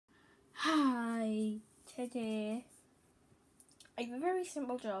Hi, today I have a very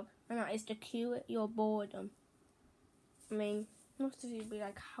simple job, and that is to cure your boredom. I mean, most of you be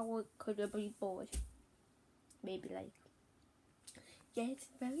like, how could I be bored? Maybe like, yeah, it's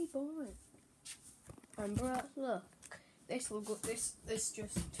very boring. But look, this will go. This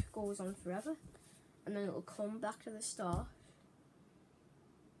just goes on forever, and then it'll come back to the start.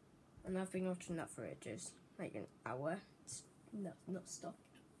 And I've been watching that for ages, like an hour. It's not stopped.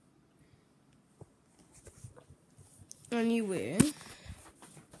 Anyway,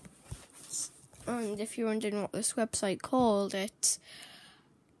 and if you're wondering what this website called, it's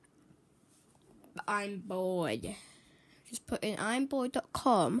I'm bored. Just put in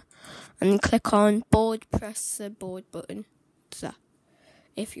imbored.com and click on board, press the board button. So,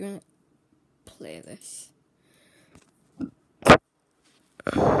 if you want to play this.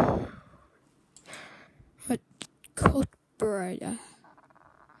 What cut brother?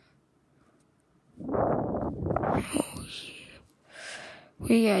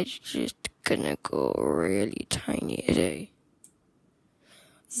 We are just gonna go really tiny today.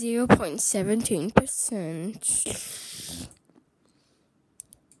 0.17%.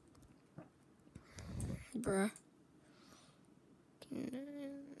 Bruh.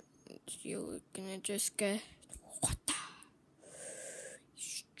 You're gonna just get. What the?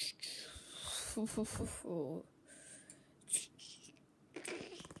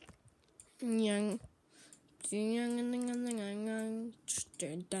 Young. You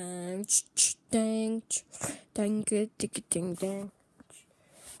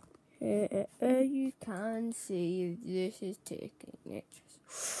can see this is taking it.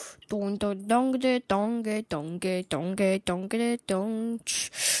 Dong dong dong dong dong dong dong dong dong dong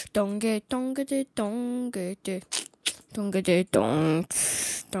dong dong dong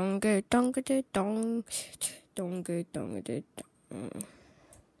dong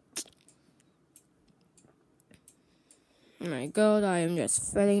My God, I am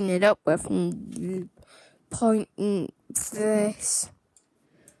just filling it up with pointing this.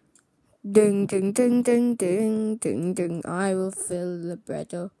 Ding ding ding ding ding ding ding. I will fill the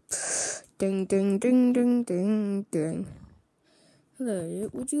bread up. Ding ding ding ding ding ding.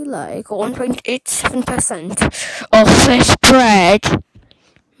 Hello, would you like 1.87% of this bread?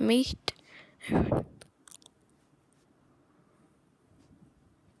 Meat.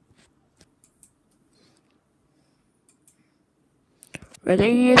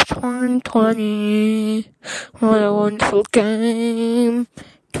 Release 120. What a wonderful game.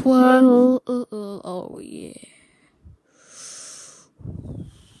 12. Oh yeah.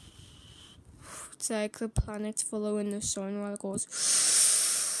 It's like the planet's following the sun while it goes.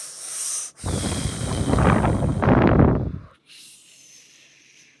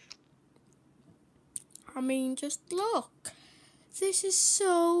 I mean, just look. This is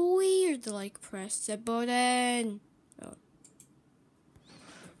so weird. Like, press the button. Oh.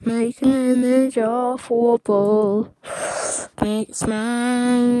 Make an image of a ball. Make it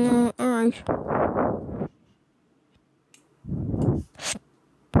smile. Alright.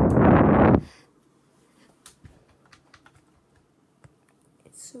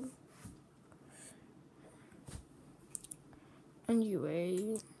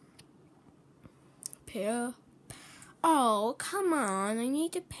 Anyway, pay up. Oh, come on, I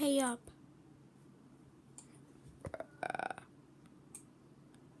need to pay up.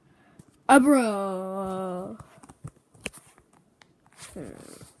 Bro.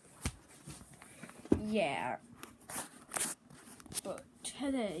 Yeah. But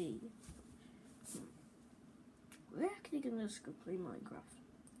today, we're actually gonna just go play Minecraft.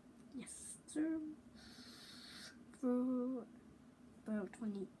 Yes, sir. For about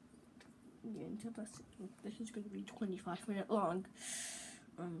 20. Yeah, until this is going to be 25 minutes long.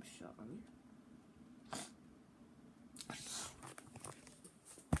 I'm sorry.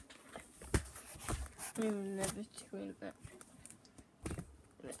 I'm never doing that.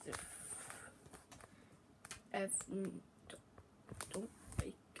 Don't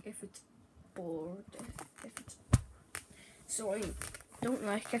like if it's bored. So I don't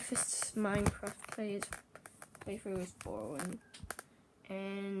like if it's Minecraft playthrough is boring.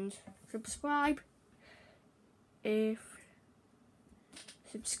 And subscribe if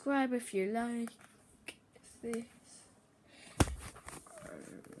you like this.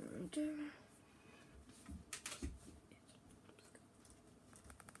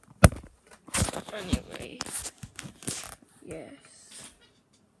 Anyway, yes.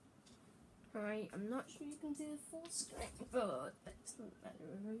 Right, I'm not sure you can see the full screen, but that's not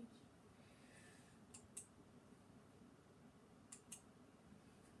better, right?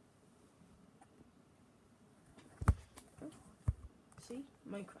 See?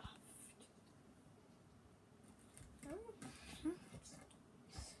 Minecraft.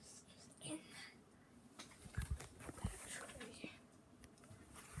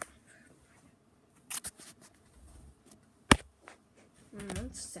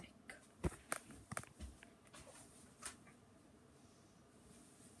 One sec.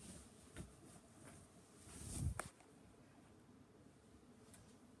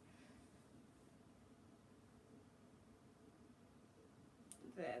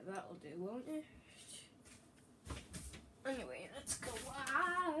 There, that'll do, won't it? Anyway, let's go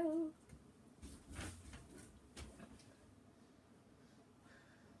out.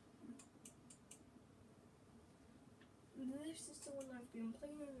 This is the one I've been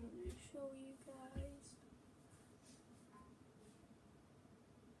playing. I'm going to show you guys.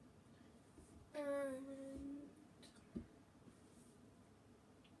 And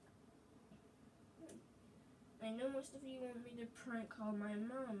I know most of you want me to prank call my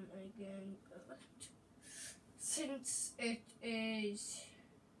mom again, but since it is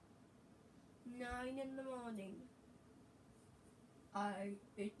 9 in the morning,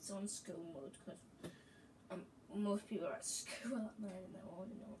 it's on school mode because most people are at school at 9 in the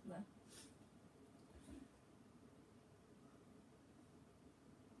morning, aren't they?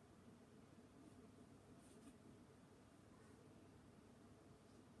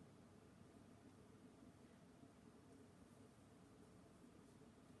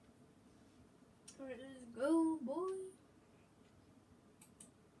 Alright, let's go, boy.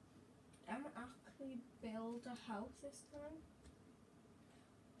 I'm gonna actually build a house this time.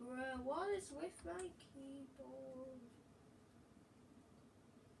 Bruh, what is with my keyboard?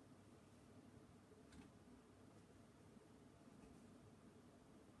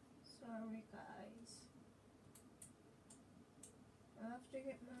 Sorry, guys. I have to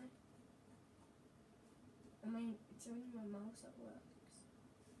get it's only my mouse that works.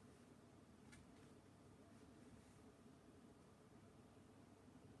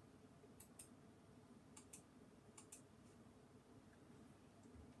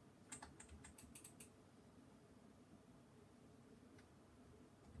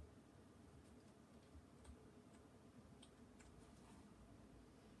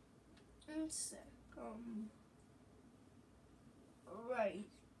 Right.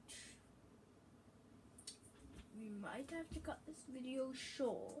 We might have to cut this video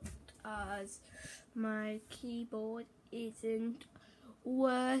short as my keyboard isn't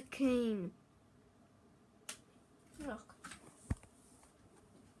working. Look.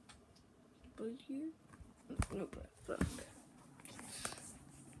 Will you? No, look.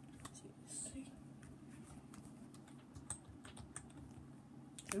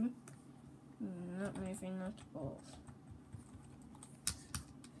 Not moving at all.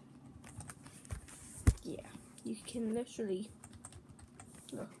 Yeah, you can literally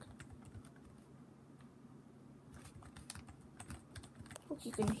look. Look,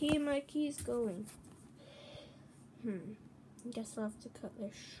 you can hear my keys going. Guess I'll have to cut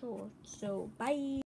this short. So bye.